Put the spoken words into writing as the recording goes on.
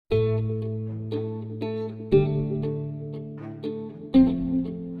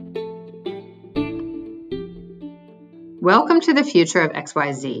Welcome to the future of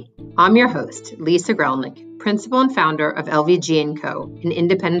XYZ. I'm your host, Lisa Grelnick, principal and founder of LVG & Co., an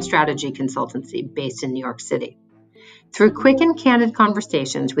independent strategy consultancy based in New York City. Through quick and candid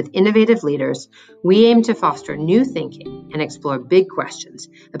conversations with innovative leaders, we aim to foster new thinking and explore big questions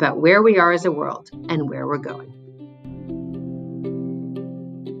about where we are as a world and where we're going.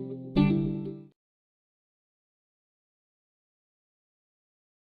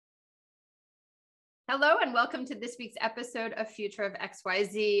 Hello and welcome to this week's episode of Future of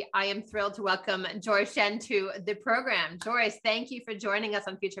XYZ. I am thrilled to welcome Joyce Shen to the program. Joyce, thank you for joining us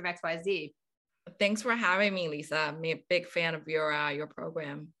on Future of XYZ. Thanks for having me, Lisa. I'm a big fan of your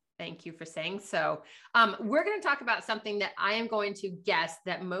program. Thank you for saying so. We're going to talk about something that I am going to guess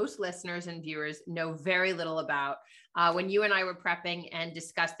that most listeners and viewers know very little about. When you and I were prepping and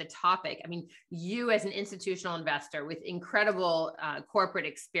discussed the topic, I mean, you as an institutional investor with incredible corporate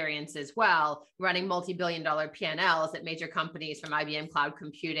experience as well, running multi-billion-dollar P&Ls at major companies from IBM Cloud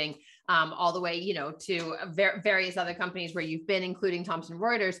Computing all the way, to various other companies where you've been, including Thomson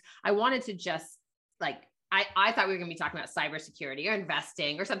Reuters. I wanted to just I thought we were going to be talking about cybersecurity or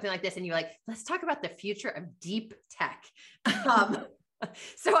investing or something like this. And you're like, let's talk about the future of deep tech.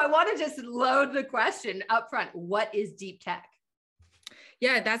 So I want to just load the question up front. What is deep tech?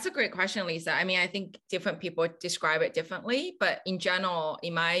 Yeah, that's a great question, Lisa. I mean, I think different people describe it differently, but in general,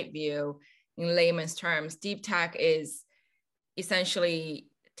 in my view, in layman's terms, deep tech is essentially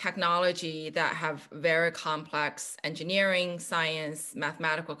technology that have very complex engineering, science,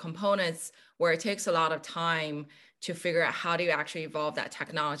 mathematical components, where it takes a lot of time to figure out how do you actually evolve that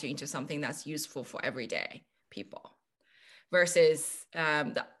technology into something that's useful for everyday people, versus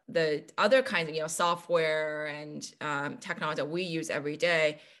the other kinds of software and technology that we use every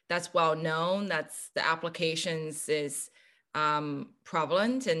day. That's well known. That's the applications is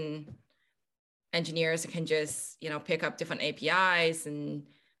prevalent, and engineers can just pick up different APIs and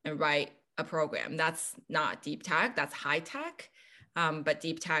write a program. That's not deep tech. That's high tech. But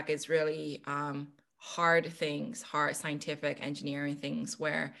deep tech is really hard things, hard scientific engineering things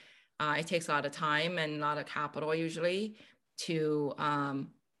where it takes a lot of time and a lot of capital usually to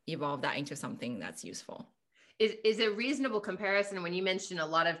evolve that into something that's useful. Is a reasonable comparison when you mention a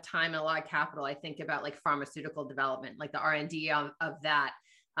lot of time and a lot of capital? I think about like pharmaceutical development, like the R&D of that.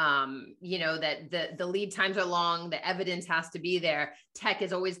 That the lead times are long, the evidence has to be there. Tech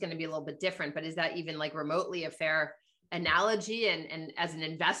is always going to be a little bit different, but is that even like remotely a fair analogy? And as an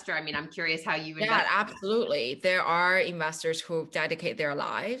investor, I mean, I'm curious how you invest. Yeah, absolutely. There are investors who dedicate their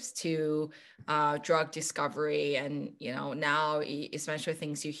lives to drug discovery, and now especially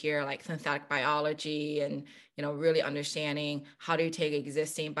things you hear like synthetic biology and really understanding how do you take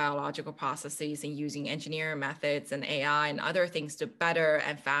existing biological processes and using engineering methods and AI and other things to better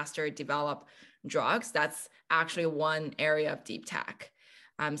and faster develop drugs. That's actually one area of deep tech.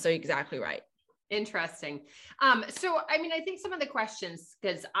 So you're exactly right. Interesting. So, I mean, I think some of the questions,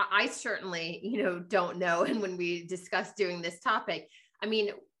 because I certainly, don't know. And when we discussed doing this topic, I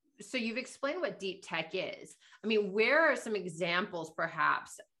mean, so you've explained what deep tech is. I mean, where are some examples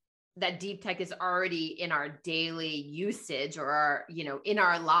perhaps that deep tech is already in our daily usage or our, in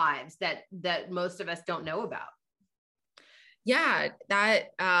our lives that most of us don't know about? Yeah,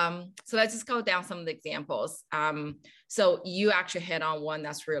 so let's just go down some of the examples. So you actually hit on one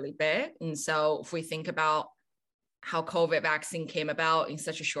that's really big. And so if we think about how COVID vaccine came about in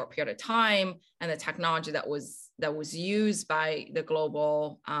such a short period of time and the technology that was used by the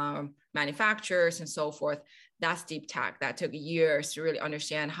global manufacturers and so forth, that's deep tech. That took years to really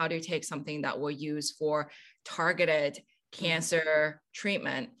understand how do you take something that we'll use for targeted cancer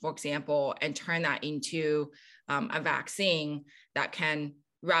treatment, for example, and turn that into a vaccine that can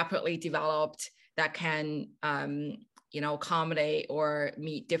rapidly developed, that can accommodate or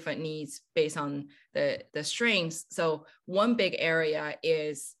meet different needs based on the strains. So one big area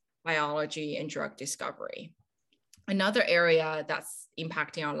is biology and drug discovery. Another area that's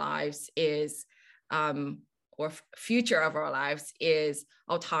impacting our lives is or future of our lives is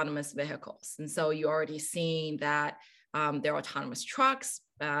autonomous vehicles. And so you already seen that there are autonomous trucks,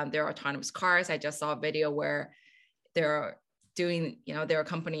 there are autonomous cars. I just saw a video where they're doing, there are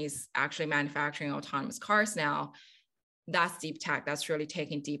companies actually manufacturing autonomous cars now. That's deep tech. That's really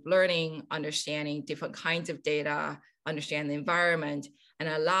taking deep learning, understanding different kinds of data, understand the environment, and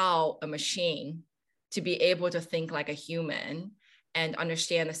allow a machine to be able to think like a human and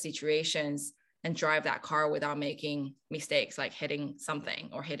understand the situations and drive that car without making mistakes like hitting something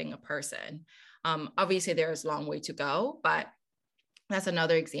or hitting a person. Obviously, there's a long way to go, but that's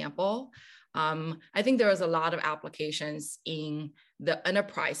another example. I think there is a lot of applications in the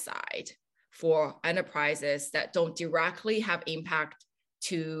enterprise side for enterprises that don't directly have impact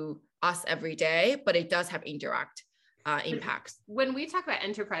to us every day, but it does have indirect impacts. When we talk about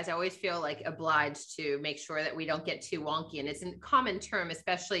enterprise, I always feel like obliged to make sure that we don't get too wonky. And it's a common term,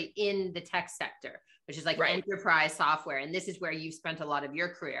 especially in the tech sector, which is like enterprise software. And this is where you've spent a lot of your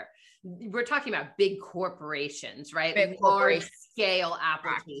career. We're talking about big corporations, right? Large scale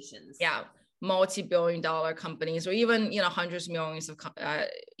applications. Yeah. Multi-billion-dollar companies, or even, hundreds of millions of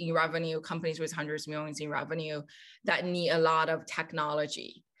in revenue, companies with hundreds of millions in revenue that need a lot of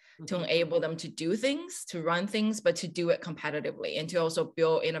technology to enable them to do things, to run things, but to do it competitively and to also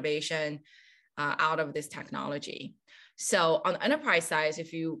build innovation out of this technology. So on the enterprise side,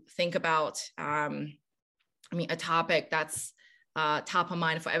 if you think about, a topic that's top of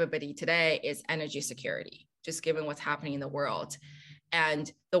mind for everybody today is energy security, just given what's happening in the world.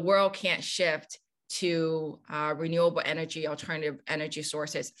 And the world can't shift to renewable energy, alternative energy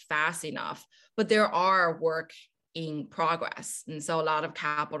sources fast enough, but there are work in progress. And so a lot of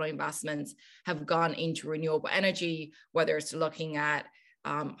capital investments have gone into renewable energy, whether it's looking at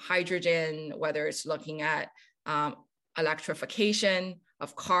hydrogen, whether it's looking at electrification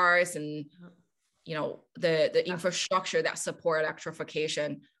of cars and the infrastructure that support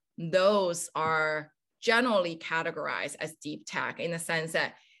electrification. Those are generally categorized as deep tech in the sense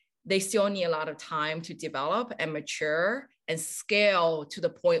that they still need a lot of time to develop and mature and scale to the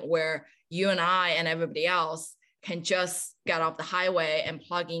point where you and I and everybody else can just get off the highway and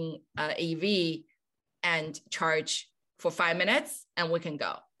plug in an EV and charge for 5 minutes and we can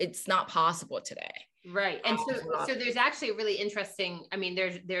go. It's not possible today. Right. And so there's actually a really interesting,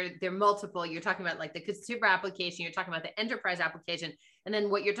 there are multiple, you're talking about like the consumer application, you're talking about the enterprise application. And then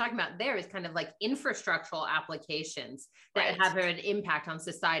what you're talking about there is kind of like infrastructural applications that have an impact on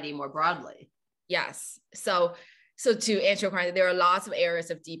society more broadly. Yes. So to answer your question, there are lots of areas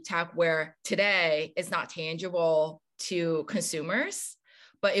of deep tech where today it's not tangible to consumers,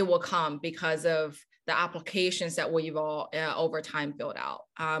 but it will come because of the applications that we've all over time built out.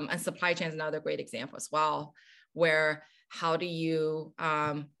 And supply chain is another great example as well, where how do you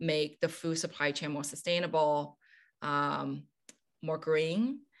make the food supply chain more sustainable, more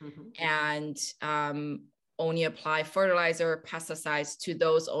green, and only apply fertilizer, pesticides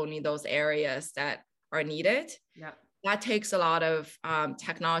to only those areas that are needed. Yeah. That takes a lot of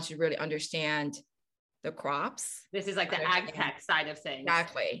technology to really understand the crops. This is like the ag tech side of things.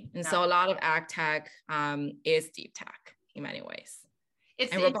 Exactly. And so a lot of ag tech is deep tech in many ways.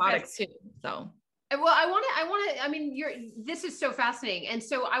 And robotics too. So this is so fascinating. And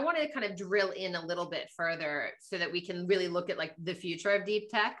so I want to kind of drill in a little bit further so that we can really look at like the future of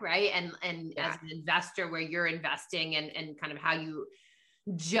deep tech, right? And as an investor where you're investing and kind of how you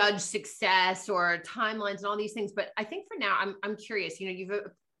judge success or timelines and all these things. But I think for now, I'm curious,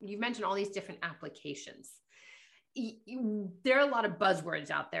 you've mentioned all these different applications. There are a lot of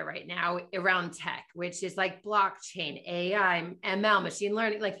buzzwords out there right now around tech, which is like blockchain, AI, ML, machine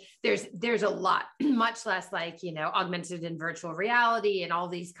learning. Like there's a lot, much less like, augmented and virtual reality and all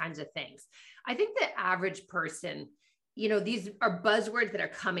these kinds of things. I think the average person, these are buzzwords that are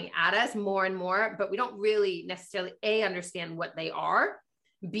coming at us more and more, but we don't really necessarily understand what they are,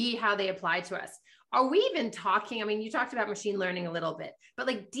 B, how they apply to us. Are we even talking? You talked about machine learning a little bit, but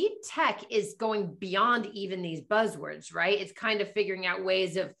like deep tech is going beyond even these buzzwords, right? It's kind of figuring out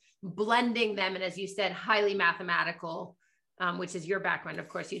ways of blending them. And as you said, highly mathematical, which is your background. Of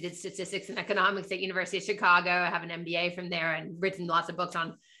course, you did statistics and economics at University of Chicago. I have an MBA from there and written lots of books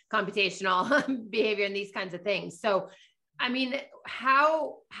on computational behavior and these kinds of things. So,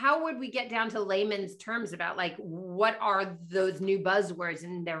 how would we get down to layman's terms about like, what are those new buzzwords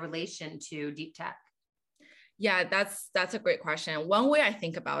in their relation to deep tech? Yeah, that's a great question. One way I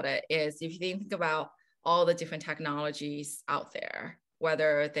think about it is if you think about all the different technologies out there,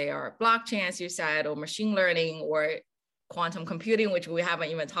 whether they are blockchain, as you said, or machine learning or quantum computing, which we haven't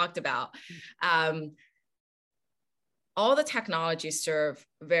even talked about, all the technologies serve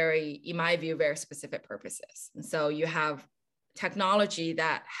in my view, very specific purposes. And so you have technology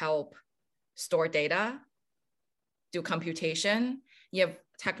that help store data, do computation. You have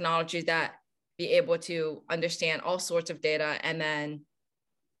technology that be able to understand all sorts of data and then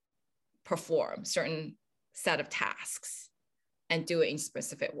perform certain set of tasks and do it in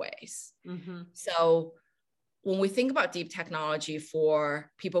specific ways. So when we think about deep technology for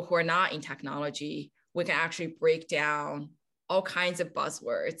people who are not in technology, we can actually break down all kinds of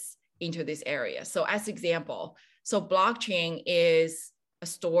buzzwords into this area. So as example, blockchain is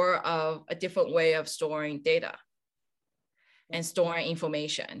a different way of storing data and storing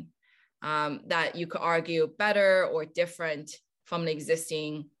information that you could argue better or different from the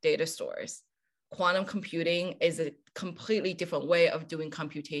existing data stores. quantum computing is a completely different way of doing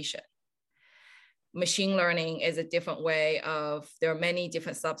computation. Machine learning is a different way of, there are many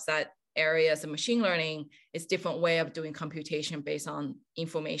different subset areas of machine learning. It's different way of doing computation based on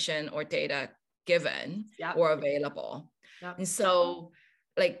information or data given or available. And so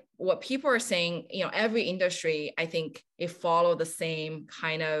like what people are saying, you know, every industry, I think it follow the same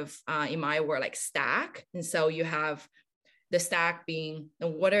kind of, in my word, like stack. And so you have the stack being,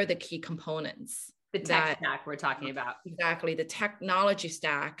 what are the key components? The tech stack we're talking about. Exactly. The technology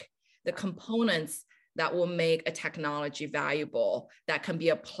stack, the components that will make a technology valuable, that can be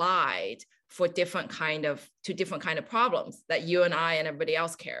applied for different kind of problems that you and I and everybody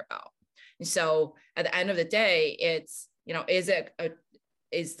else care about. And so at the end of the day, it's, you know, is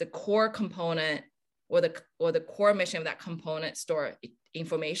the core component or the core mission of that component store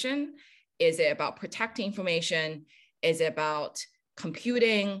information? Is it about protecting information? Is it about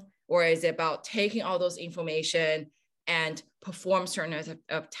computing, or is it about taking all those information and perform certain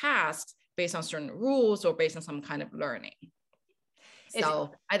of tasks based on certain rules or based on some kind of learning?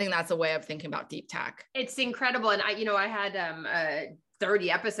 So I think that's a way of thinking about deep tech. It's incredible. And I had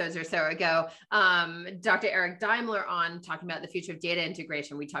 30 episodes or so ago, Dr. Eric Daimler on talking about the future of data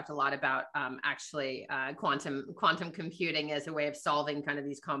integration. We talked a lot about quantum computing as a way of solving kind of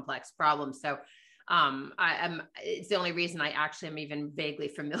these complex problems. So it's the only reason I actually am even vaguely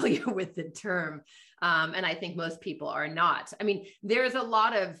familiar with the term. And I think most people are not. I mean, there's a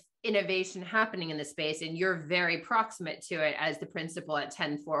lot of innovation happening in the space, and you're very proximate to it as the principal at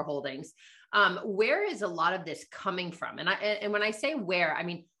 10-4 Holdings. Where is a lot of this coming from? And when I say where, I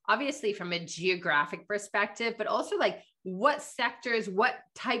mean, obviously from a geographic perspective, but also like what sectors, what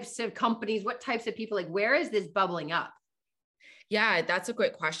types of companies, what types of people, like where is this bubbling up? Yeah, that's a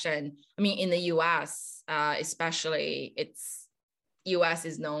great question. I mean, in the US, especially, US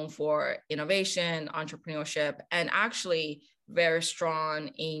is known for innovation, entrepreneurship, and actually very strong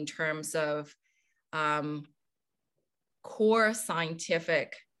in terms of core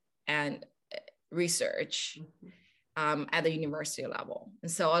scientific and research at the university level.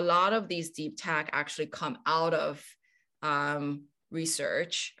 And so a lot of these deep tech actually come out of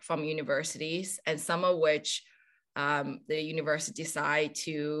research from universities, and some of which the university decide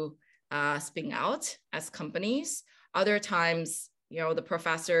to spin out as companies. Other times, you know, the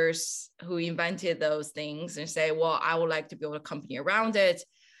professors who invented those things and say, well, I would like to build a company around it.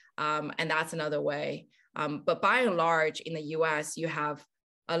 And that's another way. But by and large, in the US, you have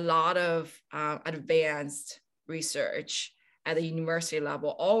a lot of advanced research at the university level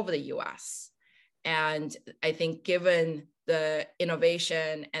all over the US. And I think given the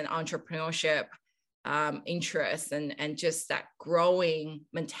innovation and entrepreneurship interest and just that growing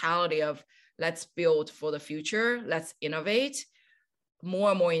mentality of let's build for the future, let's innovate,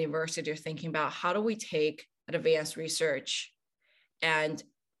 more and more universities are thinking about how do we take advanced research and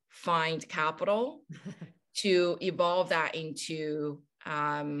find capital to evolve that into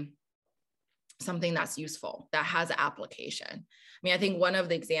something that's useful, that has application. I mean, I think one of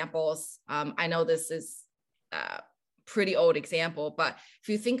the examples, I know this is a pretty old example, but if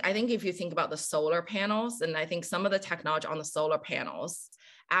you think about the solar panels, and I think some of the technology on the solar panels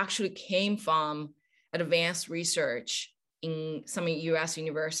actually came from advanced research in some US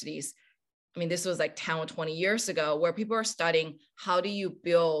universities. I mean, this was like 10 or 20 years ago, where people are studying how do you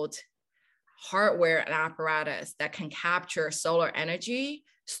build hardware and apparatus that can capture solar energy,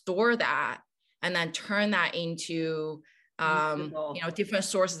 store that, and then turn that into different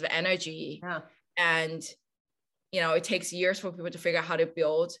sources of energy. Yeah. And it takes years for people to figure out how to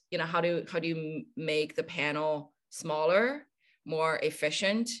build, how do you make the panel smaller, more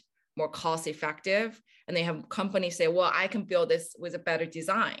efficient, more cost effective. And they have companies say, well, I can build this with a better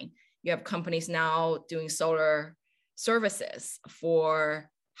design. You have companies now doing solar services for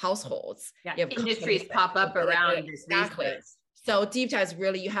households. Yeah, industries pop up around this. Exactly. So deep tech is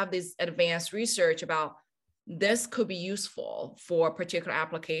really, you have this advanced research about this could be useful for a particular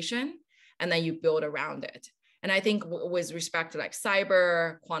application, and then you build around it. And I think with respect to like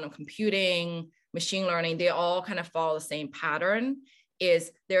cyber, quantum computing, machine learning, they all kind of follow the same pattern.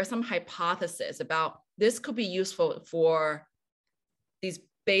 Is there are some hypotheses about this could be useful for these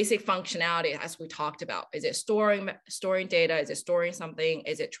basic functionality as we talked about. Is it storing data? Is it storing something?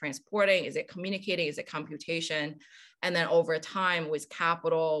 Is it transporting? Is it communicating? Is it computation? And then over time, with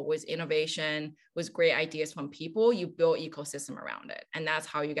capital, with innovation, with great ideas from people, you build ecosystem around it. And that's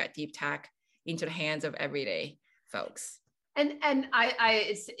how you get deep tech into the hands of everyday folks. And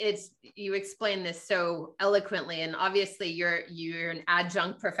it's you explain this so eloquently, and obviously you're an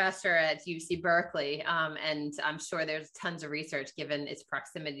adjunct professor at UC Berkeley, and I'm sure there's tons of research given its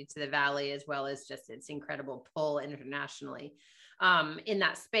proximity to the Valley as well as just its incredible pull internationally in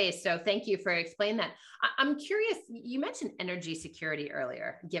that space. So thank you for explaining that. I'm curious. You mentioned energy security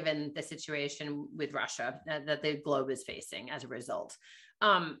earlier, given the situation with Russia that the globe is facing as a result.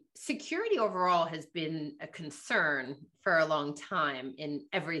 Security overall has been a concern for a long time in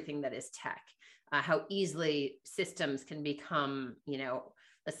everything that is tech. How easily systems can become,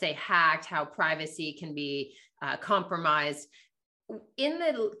 let's say hacked, how privacy can be compromised. In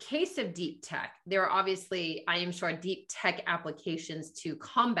the case of deep tech, there are obviously, I am sure, deep tech applications to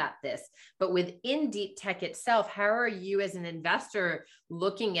combat this. But within deep tech itself, how are you as an investor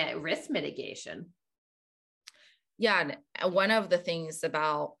looking at risk mitigation? Yeah, one of the things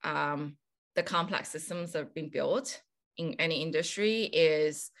about the complex systems that have been built in any industry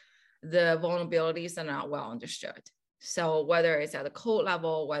is the vulnerabilities are not well understood. So whether it's at the code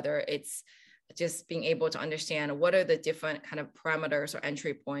level, whether it's just being able to understand what are the different kind of parameters or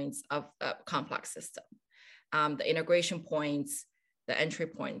entry points of a complex system, the integration points, the entry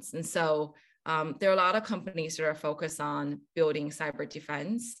points. And so there are a lot of companies that are focused on building cyber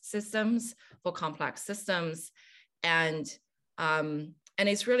defense systems for complex systems. And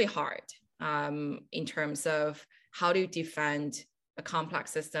it's really hard in terms of how do you defend a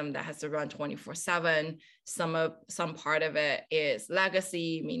complex system that has to run 24/7. Some part of it is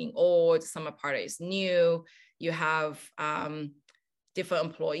legacy, meaning old. Some part of it is new. You have different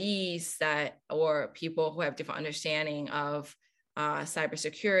employees or people who have different understanding of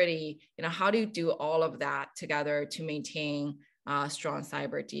cybersecurity. How do you do all of that together to maintain strong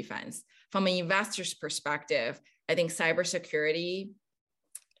cyber defense? From an investor's perspective, I think cybersecurity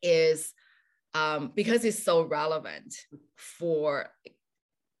is, because it's so relevant for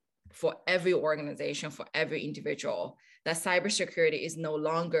every organization, for every individual, that cybersecurity is no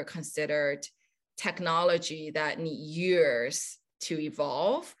longer considered technology that need years to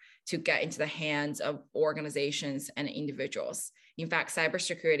evolve to get into the hands of organizations and individuals. In fact,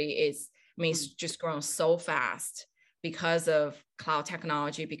 cybersecurity it's just grown so fast because of cloud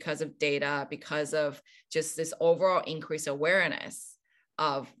technology, because of data, because of just this overall increased awareness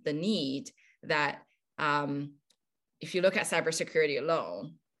of the need that if you look at cybersecurity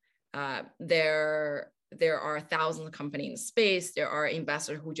alone, there are thousands of companies in the space. There are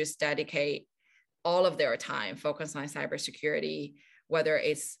investors who just dedicate all of their time focused on cybersecurity, whether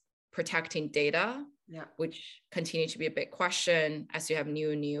it's protecting data, which continue to be a big question as you have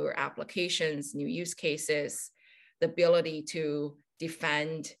newer applications, new use cases, the ability to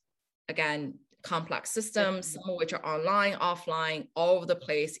defend, again, complex systems, some of which are online, offline, all over the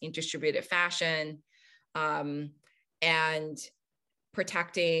place in distributed fashion, and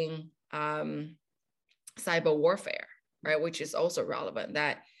protecting cyber warfare, right? Which is also relevant,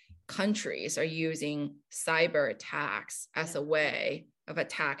 that countries are using cyber attacks as a way of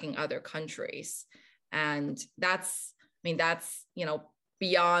attacking other countries. And that's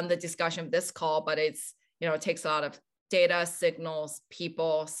beyond the discussion of this call, but it takes a lot of data, signals,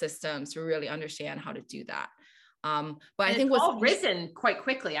 people, systems to really understand how to do that. But I think it's all risen quite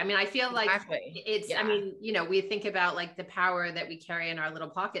quickly. I mean, I feel like it's, I mean, we think about like the power that we carry in our little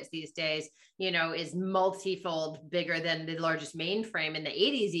pockets these days, is multifold bigger than the largest mainframe in the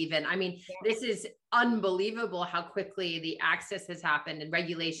 80s even. I mean, this is unbelievable how quickly the access has happened and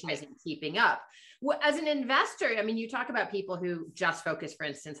regulation isn't keeping up. Well, as an investor, I mean, you talk about people who just focus, for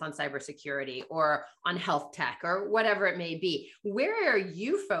instance, on cybersecurity or on health tech or whatever it may be. Where are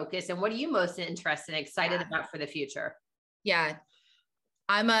you focused and what are you most interested and excited about for the future? Yeah,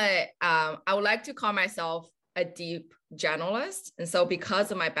 I would like to call myself a deep generalist. And so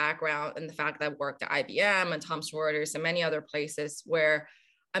because of my background and the fact that I've worked at IBM and Thomson Reuters and many other places where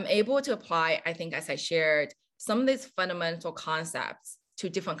I'm able to apply, I think, as I shared, some of these fundamental concepts to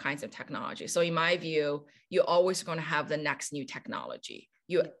different kinds of technology. So in my view, you're always going to have the next new technology.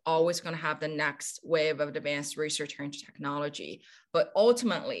 You're always going to have the next wave of advanced research into technology. But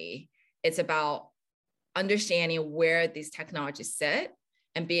ultimately, it's about understanding where these technologies sit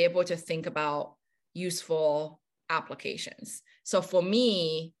and be able to think about useful applications. So for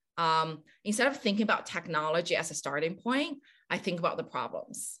me, instead of thinking about technology as a starting point, I think about the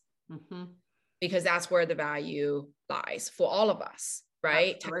problems, because that's where the value lies for all of us.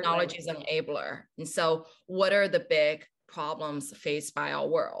 Right? Absolutely. Technology is an enabler. And so what are the big problems faced by our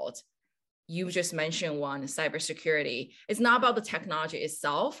world? You just mentioned one, cybersecurity. It's not about the technology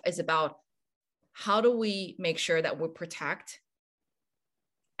itself. It's about how do we make sure that we protect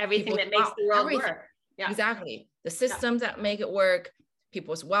everything that makes the world work. Yeah. Exactly. The systems that make it work,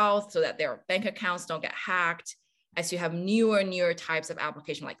 people's wealth, so that their bank accounts don't get hacked. As you have newer types of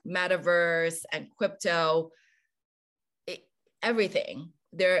application like metaverse and crypto, everything,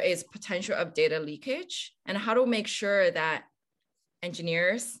 there is potential of data leakage. And how to make sure that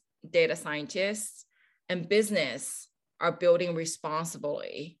engineers, data scientists, and business are building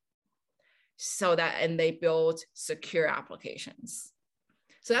responsibly so that, and they build secure applications.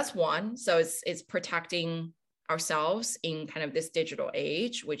 So that's one. So it's protecting ourselves in kind of this digital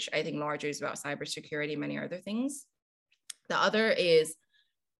age, which I think largely is about cybersecurity and many other things. The other is,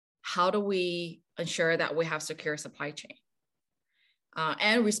 how do we ensure that we have secure supply chain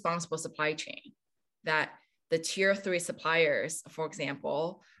and responsible supply chain, that the tier 3 suppliers, for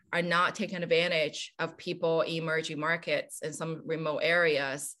example, are not taking advantage of people in emerging markets in some remote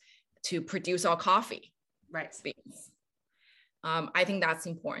areas to produce our coffee beans. I think that's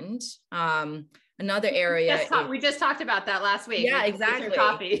important. Another area we just talked about that last week. Yeah, exactly.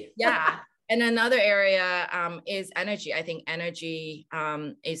 Coffee. Yeah. And another area is energy. I think energy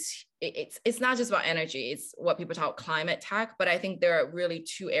it's not just about energy. It's what people talk climate tech, but I think there are really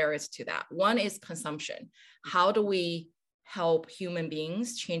two areas to that. One is consumption. How do we help human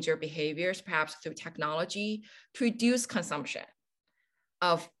beings change their behaviors, perhaps through technology, to reduce consumption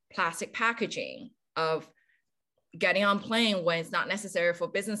of plastic packaging, of getting on plane when it's not necessary for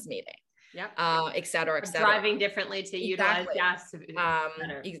business meeting, et cetera, et cetera. Driving differently to utilize gas.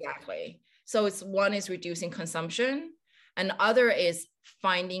 Exactly. So one is reducing consumption, and other is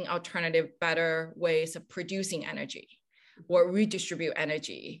finding alternative, better ways of producing energy or redistribute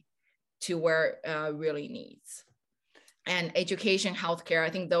energy to where it really needs. And education, healthcare, I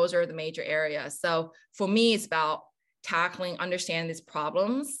think those are the major areas. So for me, it's about understanding these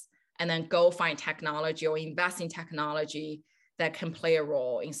problems, and then go find technology or invest in technology that can play a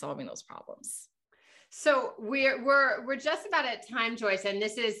role in solving those problems. So we're just about at time, Joyce, and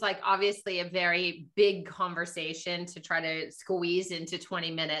this is like obviously a very big conversation to try to squeeze into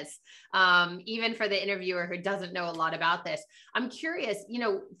 20 minutes, even for the interviewer who doesn't know a lot about this. I'm curious,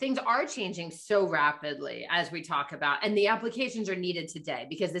 things are changing so rapidly as we talk about, and the applications are needed today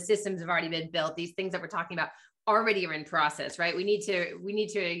because the systems have already been built. These things that we're talking about already are in process, right? We need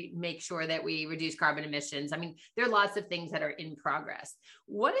to make sure that we reduce carbon emissions. I mean, there are lots of things that are in progress.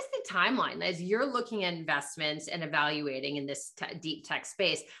 What is the timeline as you're looking at investments and evaluating in this deep tech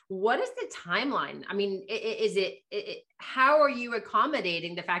space? What is the timeline? I mean, how are you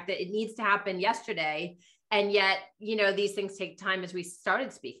accommodating the fact that it needs to happen yesterday, and yet, these things take time, as we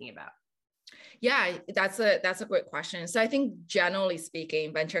started speaking about? Yeah, that's a great question. So I think generally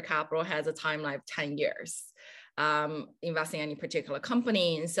speaking, venture capital has a timeline of 10 years. Investing in any particular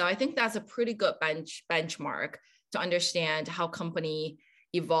company. And so I think that's a pretty good benchmark to understand how company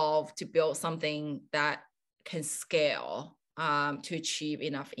evolve to build something that can scale to achieve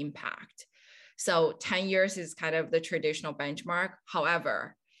enough impact. So 10 years is kind of the traditional benchmark.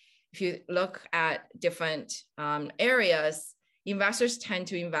 However, if you look at different areas, investors tend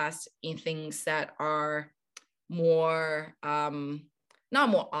to invest in things that are more, not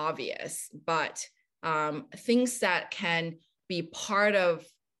more obvious, but things that can be part of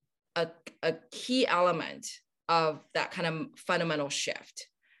a key element of that kind of fundamental shift.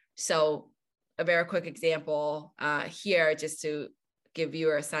 So a very quick example here, just to give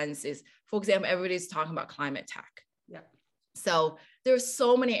you a sense, is, for example, everybody's talking about climate tech. Yeah. So there's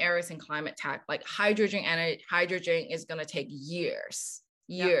so many areas in climate tech, like hydrogen, and hydrogen is going to take years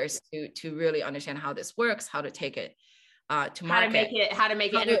to really understand how this works, how to take it to market, how to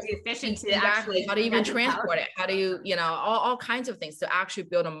make it energy efficient, to actually how to even transport it, how do you all kinds of things to actually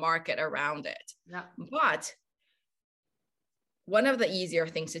build a market around it. Yeah. But one of the easier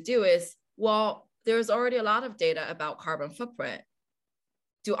things to do is, well, there's already a lot of data about carbon footprint.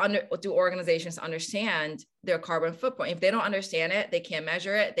 Do organizations understand their carbon footprint? If they don't understand it, they can't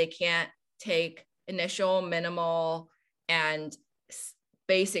measure it, they can't take initial, minimal, and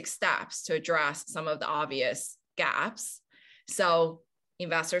basic steps to address some of the obvious gaps. So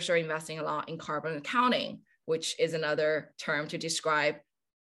investors are investing a lot in carbon accounting, which is another term to describe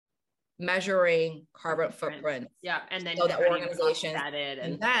measuring carbon footprint. Yeah, and then so that organizations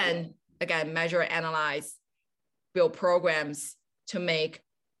and then again measure, analyze, build programs to make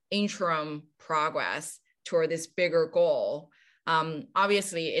interim progress toward this bigger goal.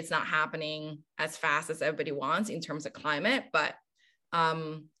 Obviously, it's not happening as fast as everybody wants in terms of climate, but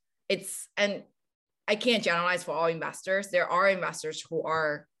and I can't generalize for all investors. There are investors who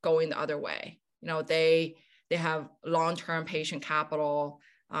are going the other way. They have long-term patient capital,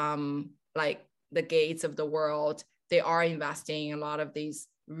 like the Gates of the world. They are investing in a lot of these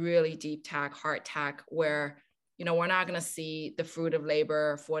really deep tech, hard tech, where, we're not going to see the fruit of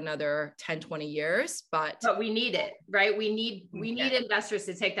labor for another 10, 20 years, but we need it, right? We need investors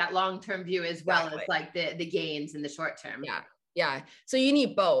to take that long-term view as well as like the gains in the short term. Yeah. So you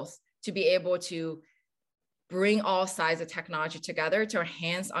need both to be able to bring all sides of technology together to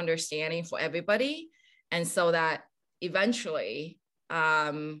enhance understanding for everybody. And so that eventually,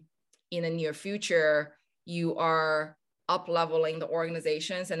 in the near future, you are up-leveling the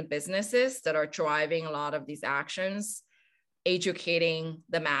organizations and businesses that are driving a lot of these actions, educating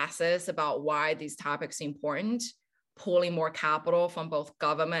the masses about why these topics are important, pulling more capital from both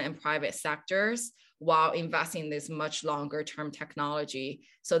government and private sectors while investing in this much longer term technology,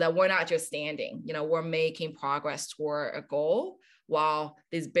 so that we're not just standing, we're making progress toward a goal while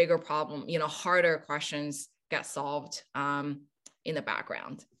these bigger problem, harder questions get solved in the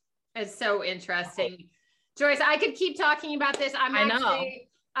background. It's so interesting. Joyce, I could keep talking about this. I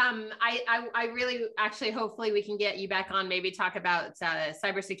really actually, hopefully we can get you back on, maybe talk about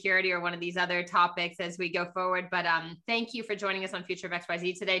cybersecurity or one of these other topics as we go forward. But thank you for joining us on Future of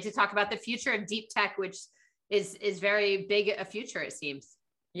XYZ today to talk about the future of deep tech, which is very big a future, it seems.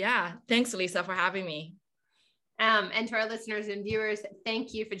 Yeah. Thanks, Lisa, for having me. And to our listeners and viewers,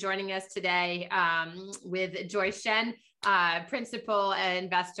 thank you for joining us today with Joyce Shen, principal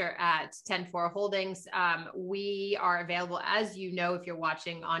investor at 10-4 Holdings. We are available, as you know, if you're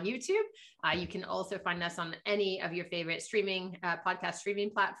watching on YouTube. You can also find us on any of your favorite streaming podcast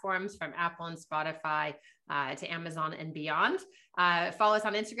streaming platforms, from Apple and Spotify to Amazon and beyond. Follow us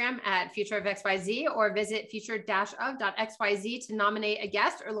on Instagram at Future of XYZ, or visit future-of.xyz to nominate a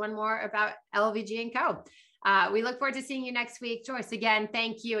guest or learn more about LVG & Co. We look forward to seeing you next week. Joyce, again,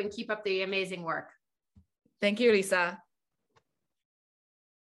 thank you, and keep up the amazing work. Thank you, Lisa.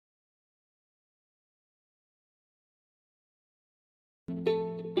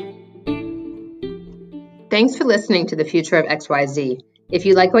 Thanks for listening to the Future of XYZ. If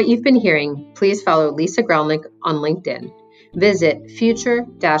you like what you've been hearing, please follow Lisa Grelnick on LinkedIn. Visit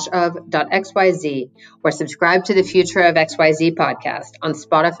future-of.xyz or subscribe to the Future of XYZ podcast on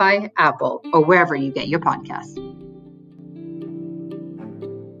Spotify, Apple, or wherever you get your podcasts.